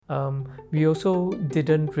we also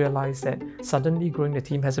didn't realize that suddenly growing the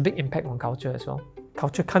team has a big impact on culture as well.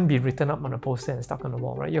 Culture can't be written up on a poster and stuck on the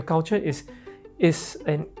wall, right? Your culture is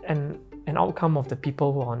an outcome of the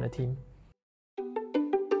people who are on the team.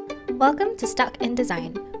 Welcome to Stuck in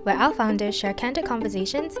Design, where our founders share candid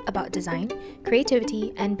conversations about design,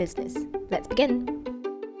 creativity, and business. Let's begin.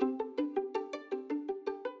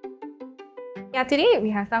 Yeah, today we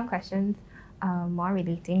have some questions more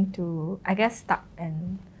relating to, I guess, Stuck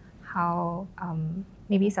and how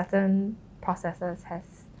maybe certain processes has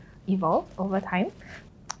evolved over time.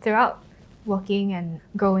 Throughout working and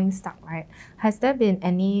growing Stuck, right, has there been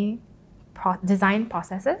any design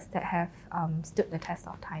processes that have stood the test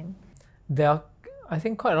of time? There are, I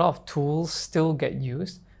think, quite a lot of tools still get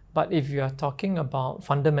used, but if you are talking about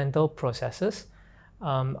fundamental processes,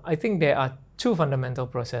 I think there are two fundamental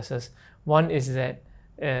processes. One is that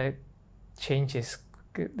change is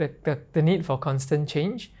the need for constant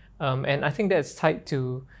change, and I think that's tied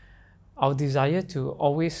to our desire to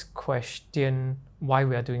always question why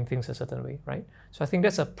we are doing things a certain way, right? So I think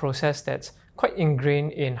that's a process that's quite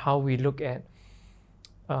ingrained in how we look at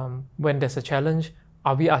when there's a challenge.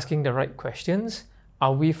 Are we asking the right questions?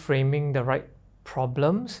 Are we framing the right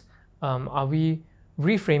problems? Are we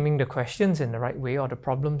reframing the questions in the right way or the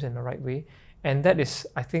problems in the right way? And that is,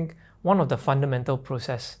 I think, one of the fundamental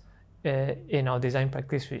process in our design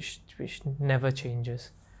practice which never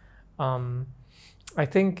changes. I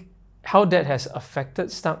think how that has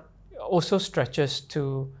affected Stuck also stretches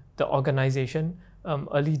to the organization.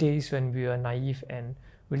 Early days when we were naive and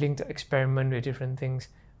willing to experiment with different things,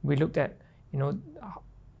 we looked at,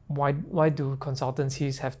 why do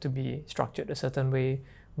consultancies have to be structured a certain way?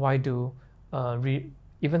 Why do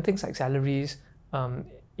even things like salaries,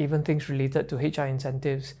 even things related to HR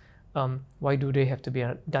incentives, why do they have to be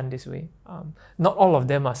done this way? Not all of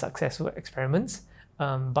them are successful experiments,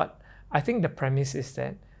 but I think the premise is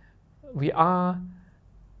that we are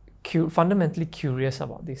fundamentally curious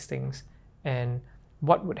about these things, and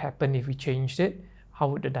what would happen if we changed it? How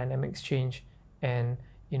would the dynamics change? And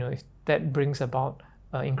if that brings about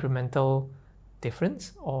incremental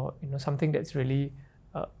difference, or something that's really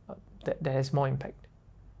that has more impact.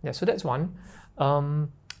 Yeah, so that's one.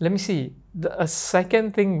 Let me see. A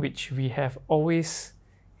second thing which we have always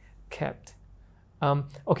kept.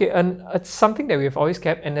 And it's something that we have always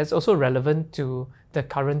kept, and that's also relevant to the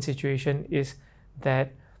current situation, is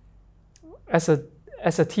that as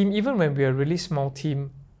a team, even when we're a really small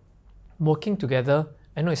team, working together,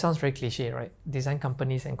 I know it sounds very cliche, right? Design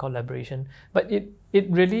companies and collaboration, but it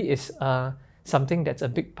really is something that's a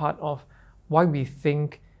big part of why we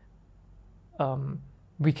think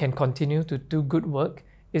we can continue to do good work,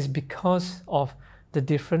 is because of the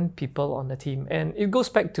different people on the team. And it goes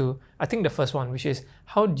back to, I think, the first one, which is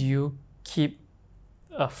how do you keep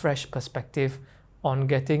a fresh perspective on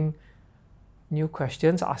getting new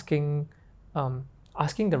questions, asking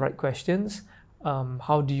the right questions.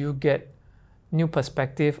 How do you get new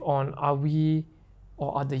perspective on, are we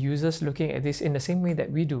or are the users looking at this in the same way that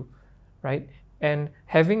we do, right? And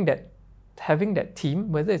having that team,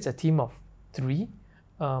 whether it's a team of 3,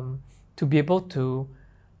 to be able to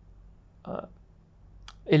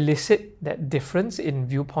elicit that difference in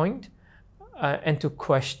viewpoint and to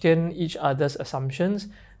question each other's assumptions,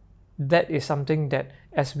 that is something that,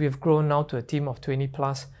 as we've grown now to a team of 20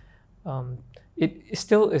 plus, it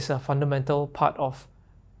still is a fundamental part of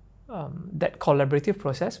that collaborative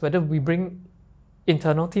process, whether we bring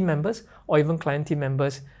internal team members or even client team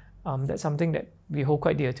members. That's something that we hold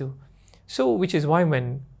quite dear to. So, which is why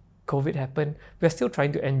when COVID happened, we're still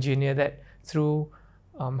trying to engineer that through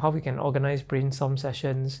how we can organize brainstorm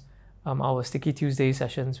sessions, our Sticky Tuesday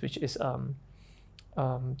sessions, which is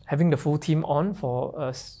having the full team on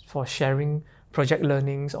for sharing project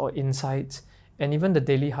learnings or insights, and even the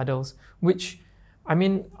daily huddles, which are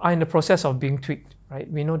in the process of being tweaked, right?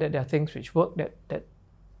 We know that there are things which work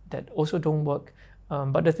that also don't work,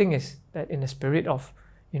 but the thing is that in the spirit of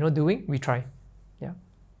doing, we try.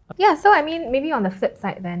 Yeah, so maybe on the flip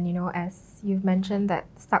side then, as you've mentioned that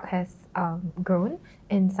Stuck has grown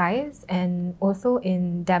in size and also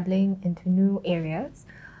in dabbling into new areas,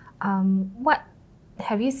 what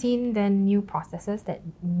have you seen then new processes that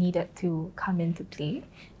needed to come into play?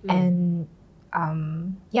 And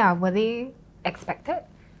were they expected?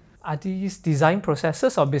 Are these design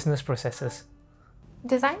processes or business processes?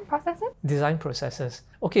 Design processes? Design processes.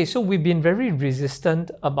 Okay, so we've been very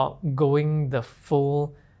resistant about going the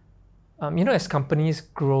full, as companies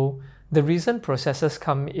grow, the reason processes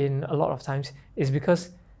come in a lot of times is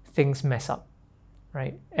because things mess up,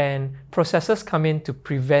 right? And processes come in to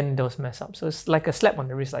prevent those mess ups. So it's like a slap on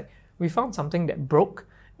the wrist, like we found something that broke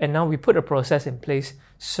and now we put a process in place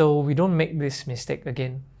so we don't make this mistake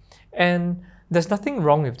again. And there's nothing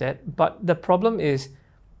wrong with that, but the problem is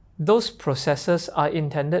those processes are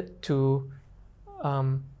intended to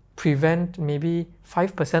prevent maybe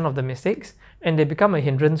 5% of the mistakes, and they become a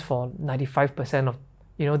hindrance for 95% of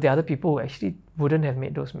the other people who actually wouldn't have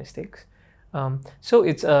made those mistakes. So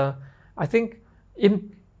it's I think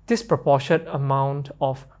in disproportionate amount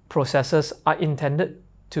of processes are intended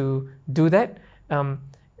to do that,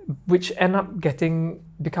 which end up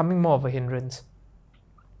becoming more of a hindrance,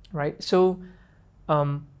 right? So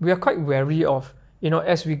we are quite wary of,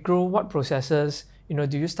 as we grow, what processes,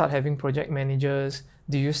 do you start having project managers?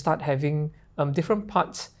 Do you start having different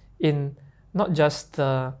parts in not just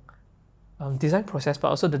the design process, but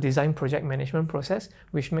also the design project management process,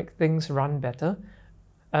 which make things run better?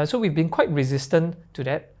 So we've been quite resistant to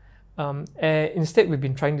that. Instead, we've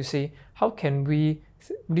been trying to say, how can we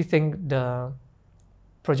rethink the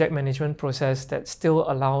project management process that still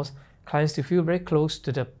allows clients to feel very close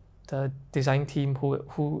to the design team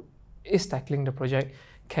who is tackling the project?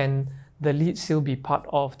 Can the lead still be part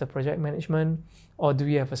of the project management, or do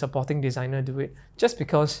we have a supporting designer do it? Just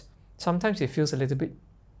because sometimes it feels a little bit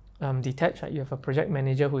detached, right? You have a project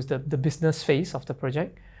manager who's the business face of the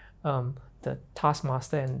project, the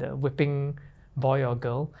taskmaster and the whipping boy or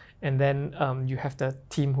girl, and then you have the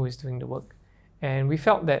team who is doing the work. And we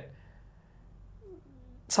felt that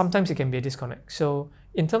sometimes it can be a disconnect. So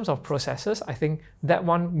in terms of processes, I think that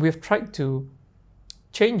one we've tried to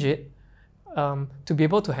change it to be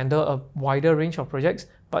able to handle a wider range of projects,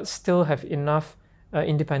 but still have enough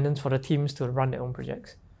independence for the teams to run their own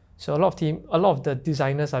projects. So a lot of the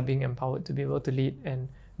designers are being empowered to be able to lead and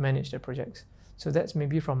manage their projects. So that's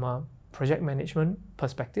maybe from a project management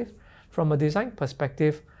perspective. From a design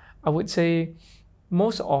perspective, I would say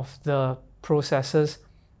most of the processes,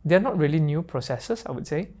 they're not really new processes, I would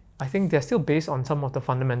say. I think they're still based on some of the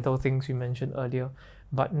fundamental things we mentioned earlier.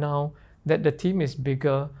 But now that the team is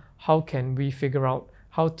bigger, how can we figure out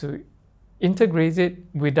how to integrate it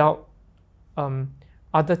without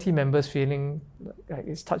other team members feeling like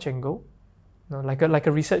it's touch and go? Like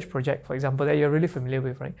a research project, for example, that you're really familiar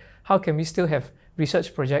with, right? How can we still have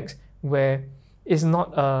research projects where it's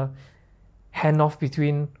not a handoff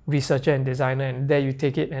between researcher and designer, and there you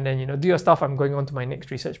take it and then do your stuff, I'm going on to my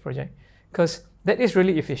next research project? Because that is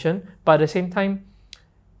really efficient, but at the same time,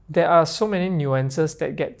 there are so many nuances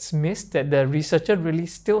that gets missed that the researcher really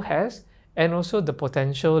still has, and also the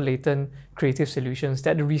potential latent creative solutions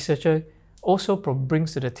that the researcher also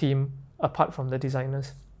brings to the team apart from the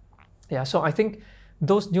designers. Yeah, so I think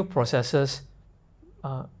those new processes,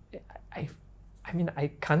 I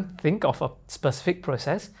can't think of a specific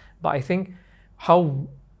process, but I think how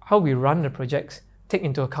we run the projects take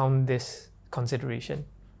into account this consideration,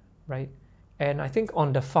 right? And I think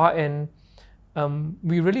on the far end,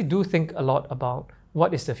 we really do think a lot about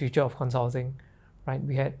what is the future of consulting, right?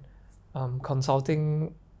 We had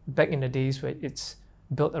consulting back in the days where it's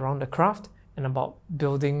built around the craft and about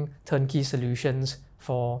building turnkey solutions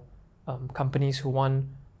for companies who want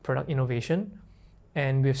product innovation.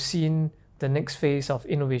 And we've seen the next phase of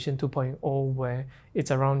Innovation 2.0 where it's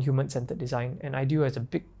around human-centered design. And IDEO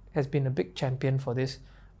has been a big champion for this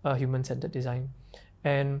human-centered design.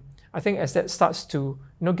 And I think as that starts to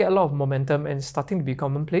get a lot of momentum and starting to be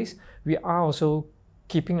commonplace, we are also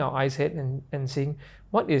keeping our eyes ahead and seeing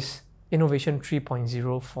what is Innovation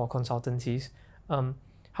 3.0 for consultancies.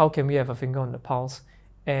 How can we have a finger on the pulse?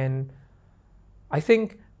 And I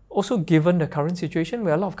think also given the current situation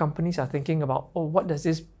where a lot of companies are thinking about, what does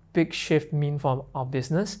this big shift mean for our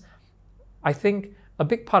business? I think a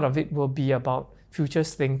big part of it will be about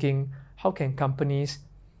futures thinking. How can companies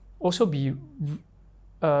also be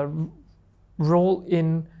roll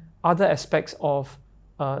in other aspects of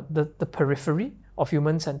the periphery of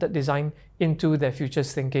human-centered design into their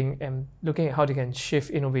futures thinking and looking at how they can shift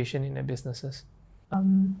innovation in their businesses?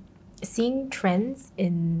 Seeing trends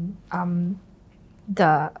in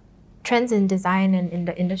the trends in design and in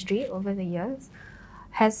the industry over the years,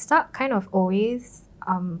 has Stark kind of always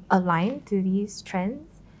aligned to these trends,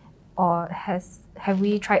 or have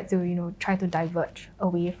we tried to diverge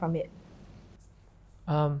away from it?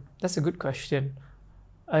 That's a good question.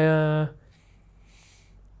 I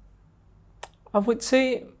would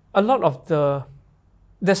say a lot of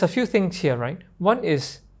there's a few things here, right? One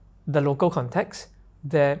is the local context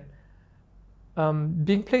that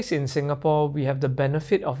being placed in Singapore, we have the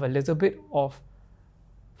benefit of a little bit of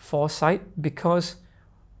foresight, because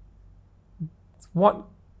what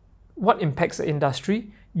impacts the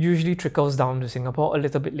industry usually trickles down to Singapore a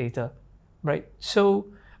little bit later, right? So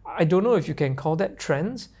I don't know if you can call that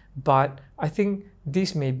trends, but I think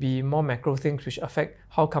these may be more macro things which affect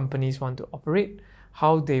how companies want to operate,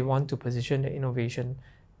 how they want to position their innovation,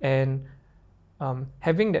 and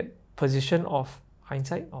having that position of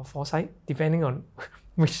hindsight or foresight, depending on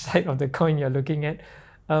which side of the coin you're looking at,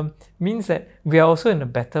 means that we are also in a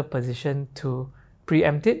better position to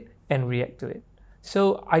preempt it and react to it.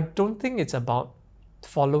 So I don't think it's about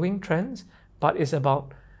following trends, but it's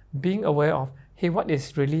about being aware of, hey, what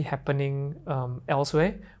is really happening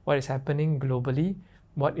elsewhere, what is happening globally,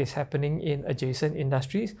 what is happening in adjacent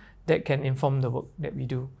industries that can inform the work that we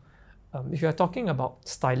do. If you're talking about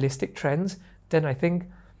stylistic trends, then I think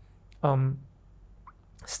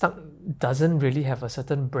Stuck doesn't really have a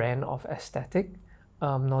certain brand of aesthetic,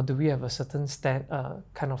 nor do we have a certain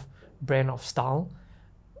kind of brand of style.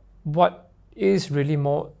 What is really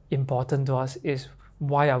more important to us is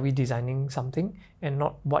why are we designing something and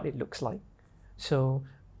not what it looks like. So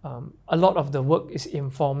a lot of the work is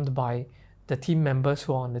informed by the team members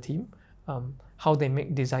who are on the team, how they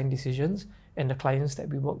make design decisions, and the clients that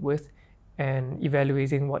we work with, and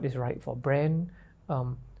evaluating what is right for brand,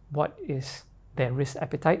 what is their risk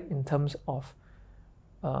appetite in terms of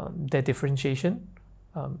their differentiation.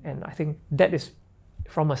 And I think that is,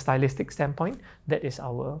 from a stylistic standpoint, that is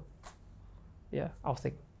our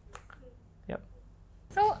thing. Yep.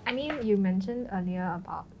 So, I mean, you mentioned earlier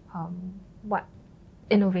about what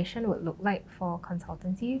innovation would look like for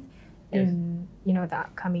consultancies in the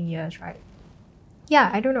upcoming years, right? Yeah,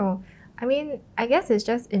 I don't know. I mean, I guess it's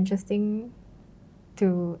just interesting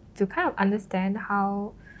to kind of understand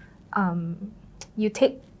how you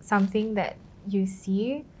take something that you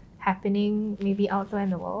see happening maybe elsewhere in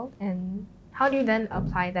the world, and how do you then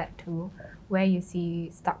apply that to where you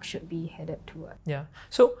see Stuck should be headed toward? Yeah.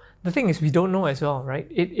 So the thing is, we don't know as well, right?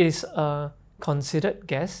 It is a considered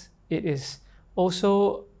guess. It is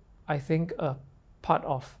also, I think, a part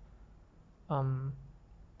of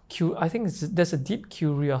I think there's a deep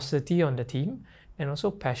curiosity on the team, and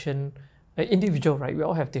also passion, individual, right? We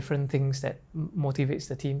all have different things that motivates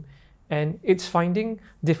the team, and it's finding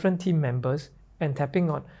different team members and tapping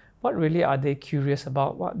on what really are they curious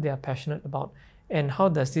about, what they are passionate about, and how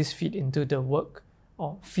does this fit into the work,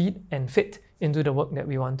 or fit into the work that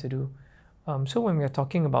we want to do. So when we're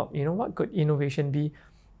talking about, what could innovation be?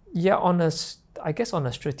 Yeah, I guess on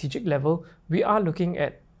a strategic level, we are looking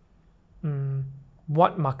at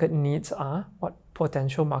what market needs are, what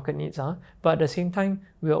potential market needs are, but at the same time,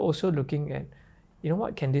 we are also looking at,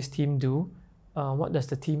 what can this team do? What does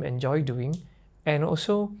the team enjoy doing? And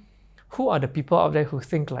also, who are the people out there who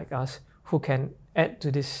think like us, who can add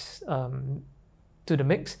to this, to the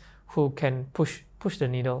mix, who can push the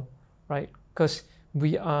needle, right? Because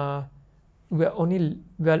we're kind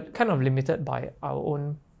of limited by our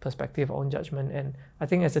own perspective, our own judgment, and I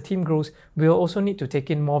think as the team grows, we'll also need to take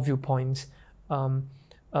in more viewpoints,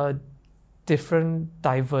 a different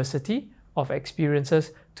diversity of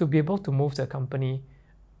experiences to be able to move the company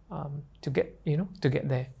to get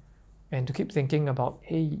there, and to keep thinking about,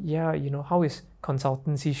 hey, how is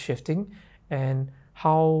consultancy shifting, and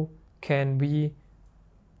how can we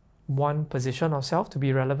position ourselves to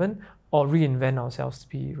be relevant, or reinvent ourselves to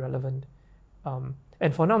be relevant.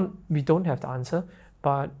 And for now, we don't have the answer,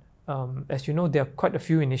 but as you know, there are quite a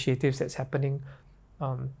few initiatives that's happening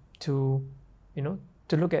to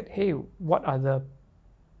look at, hey, what are the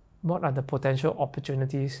potential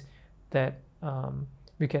opportunities that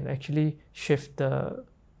we can actually shift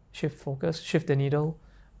focus, shift the needle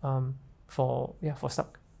for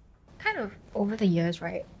Stuck. Kind of over the years,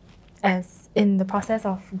 right? As in the process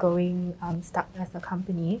of going Stuck as a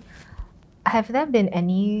company, have there been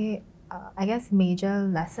any, major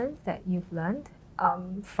lessons that you've learned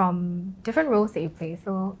from different roles that you play?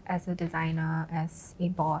 So, as a designer, as a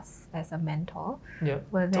boss, as a mentor. Yeah,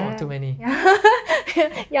 not too many.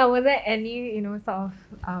 Yeah, were there any, sort of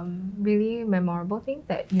really memorable things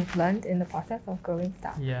that you've learned in the process of growing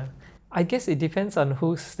Stuck? Yeah, I guess it depends on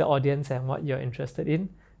who's the audience and what you're interested in,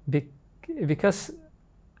 because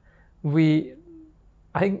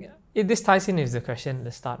I think this ties in with the question at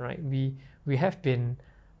the start, right? We have been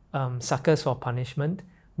suckers for punishment.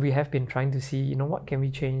 We have been trying to see, what can we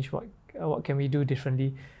change, what can we do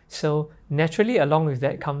differently. So naturally, along with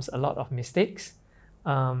that comes a lot of mistakes,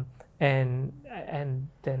 and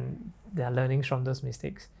then there are learnings from those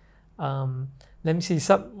mistakes. Let me see.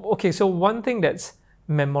 So one thing that's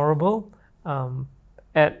memorable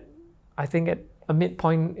at a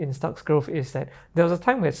midpoint in Stuck's growth is that there was a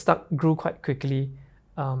time where Stuck grew quite quickly.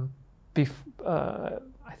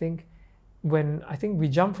 When we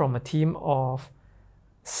jumped from a team of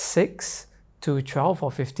 6 to 12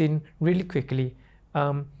 or 15 really quickly.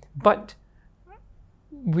 But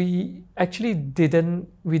we actually didn't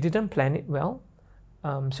plan it well.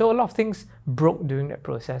 So a lot of things broke during that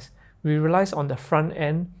process. We realized on the front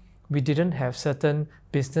end, we didn't have certain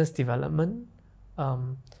business development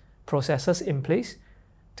processes in place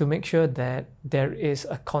to make sure that there is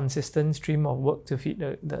a consistent stream of work to feed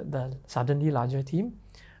the suddenly larger team.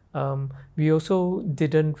 We also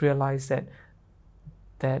didn't realize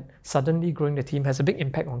that suddenly growing the team has a big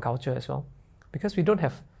impact on culture as well, because we don't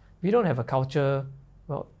have a culture.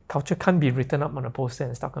 Well, culture can't be written up on a poster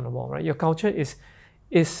and stuck on the wall, right? Your culture is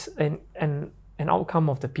an outcome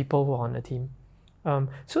of the people who are on the team.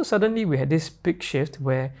 So suddenly we had this big shift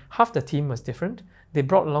where half the team was different. They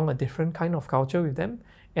brought along a different kind of culture with them,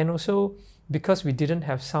 and also because we didn't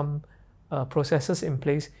have some processes in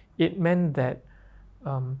place, it meant that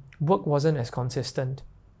work wasn't as consistent,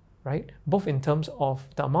 right? Both in terms of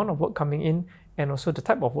the amount of work coming in and also the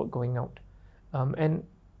type of work going out.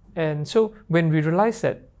 And so when we realized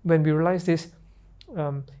this,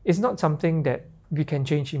 it's not something that we can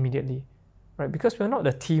change immediately, right? Because we're not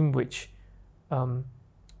the team which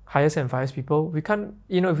hires and fires people. We can't,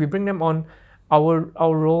 if we bring them on, our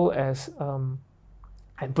role as I'm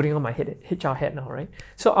putting on my HR hat now, right?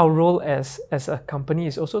 So our role as a company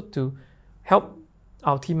is also to help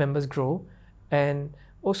our team members grow and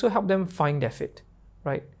also help them find their fit,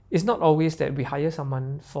 right? It's not always that we hire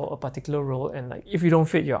someone for a particular role and like if you don't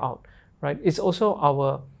fit, you're out, right? It's also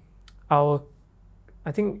our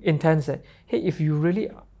I think intends that, hey, if you really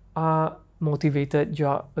are motivated,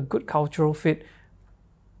 you're a good cultural fit,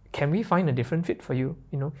 can we find a different fit for you?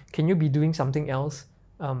 Can you be doing something else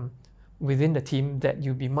within the team that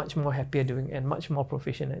you'll be much more happier doing and much more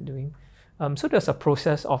proficient at doing? So there's a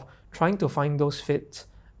process of trying to find those fits,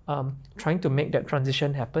 trying to make that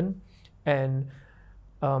transition happen, and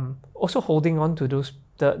also holding on to those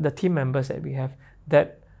the team members that we have.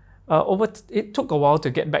 That it took a while to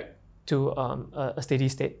get back to a steady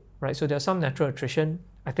state, right? So there's some natural attrition.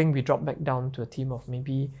 I think we dropped back down to a team of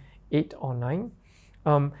maybe 8 or 9,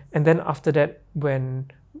 and then after that, when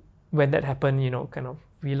that happened, kind of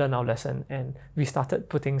we learned our lesson and we started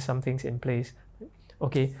putting some things in place.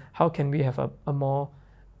 Okay, how can we have a more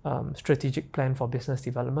strategic plan for business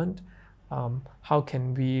development? How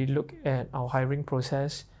can we look at our hiring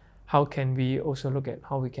process? How can we also look at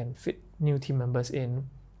how we can fit new team members in?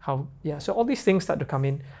 So all these things start to come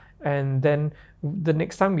in, and then the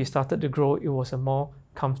next time we started to grow, it was a more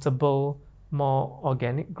comfortable, more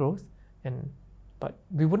organic growth, but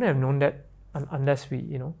we wouldn't have known that unless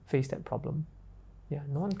we faced that problem.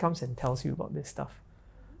 No one comes and tells you about this stuff.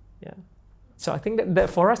 So I think that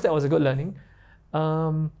for us that was a good learning.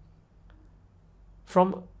 From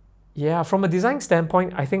a design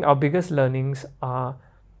standpoint, I think our biggest learnings are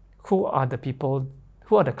who are the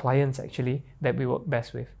clients actually that we work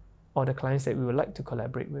best with, or the clients that we would like to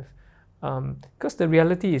collaborate with. Because the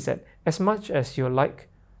reality is that as much as you like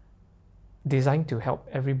design to help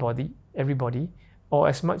everybody, or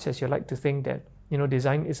as much as you like to think that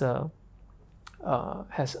design is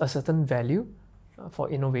has a certain value for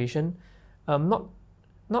innovation, not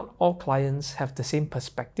all clients have the same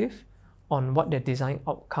perspective on what their design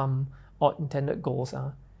outcome or intended goals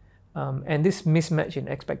are. And this mismatch in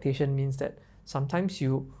expectation means that sometimes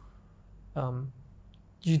you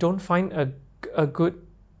don't find a good,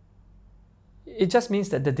 it just means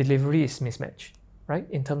that the delivery is mismatched, right?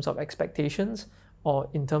 In terms of expectations, or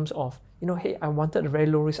in terms of, hey, I wanted a very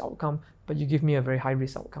low risk outcome, but you give me a very high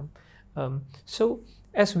risk outcome. So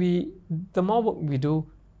the more work we do,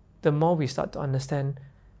 the more we start to understand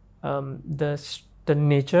the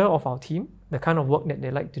nature of our team, the kind of work that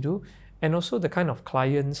they like to do, and also the kind of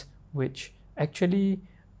clients which actually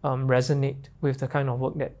resonate with the kind of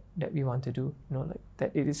work that we want to do. Like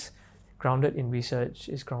that it is grounded in research,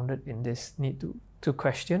 is grounded in this need to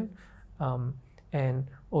question, and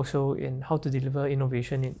also in how to deliver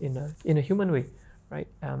innovation in a human way, right?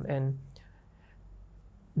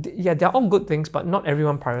 They're all good things, but not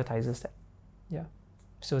everyone prioritizes that.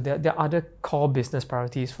 So there are other core business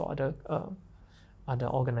priorities for other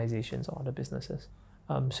organizations or other businesses.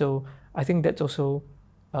 So I think that's also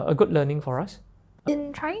a good learning for us.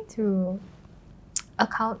 In trying to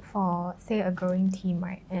account for, say, a growing team,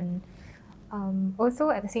 right, and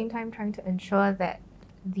also at the same time trying to ensure that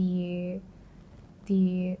the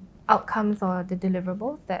outcomes or the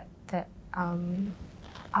deliverables that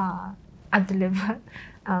are delivered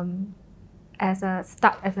as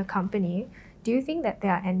a company, do you think that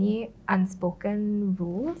there are any unspoken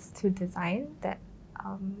rules to design that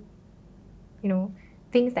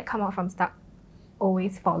things that come out from Stuck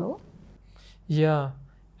always follow?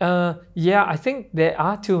 I think there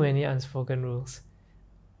are too many unspoken rules.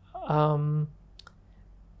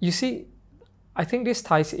 you see, I think this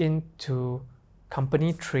ties into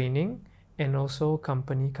company training and also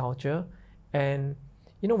company culture. And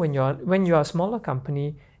when you're a smaller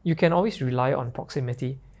company, you can always rely on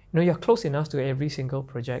proximity. You're close enough to every single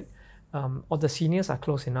project, or the seniors are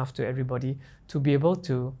close enough to everybody to be able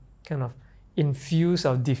to kind of infuse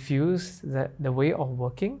or diffuse the way of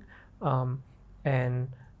working, and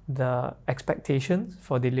the expectations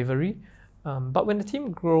for delivery. But when the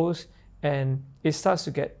team grows and it starts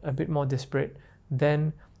to get a bit more disparate,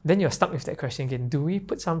 then you're stuck with that question again. Do we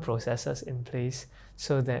put some processes in place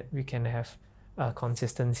so that we can have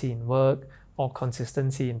consistency in work or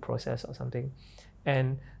consistency in process or something?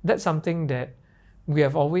 And that's something that we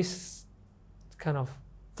have always kind of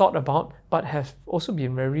thought about, but have also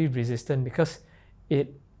been very resistant, because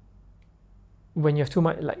when you have too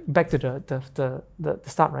much, like back to the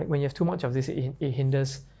start, right? When you have too much of this, it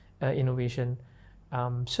hinders innovation.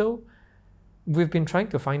 So we've been trying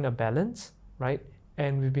to find a balance, right?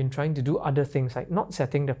 And we've been trying to do other things, like not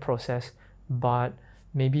setting the process, but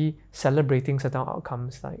maybe celebrating certain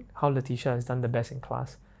outcomes, like how Letitia has done the best in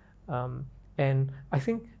class. And I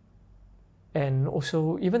think, and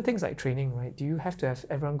also even things like training, right? Do you have to have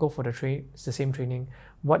everyone go for the same training?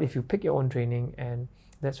 What if you pick your own training? And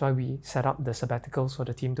that's why we set up the sabbaticals for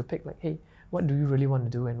the team to pick, like, hey, what do you really want to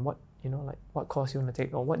do, and what course you want to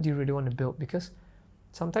take, or what do you really want to build? Because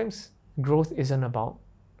sometimes growth isn't about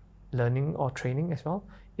learning or training as well.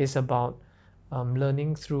 It's about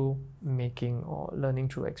learning through making or learning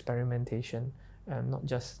through experimentation, and not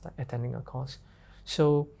just like attending a course.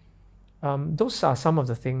 So those are some of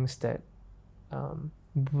the things that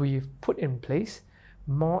we've put in place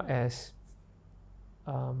more as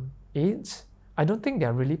aids. I don't think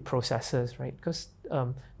they're really processes, right? Because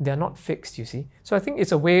they're not fixed, you see. So I think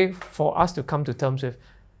it's a way for us to come to terms with,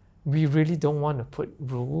 we really don't want to put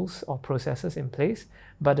rules or processes in place,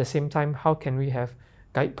 but at the same time, how can we have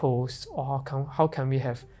guideposts, or how can we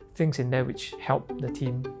have things in there which help the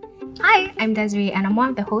team? Hi, I'm Desiree, and I'm one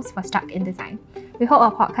of the hosts for Stuck in Design. We hope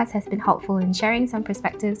our podcast has been helpful in sharing some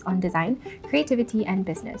perspectives on design, creativity, and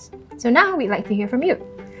business. So now we'd like to hear from you.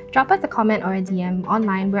 Drop us a comment or a DM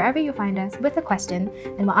online wherever you find us with a question,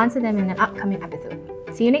 and we'll answer them in an upcoming episode.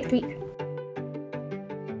 See you next week.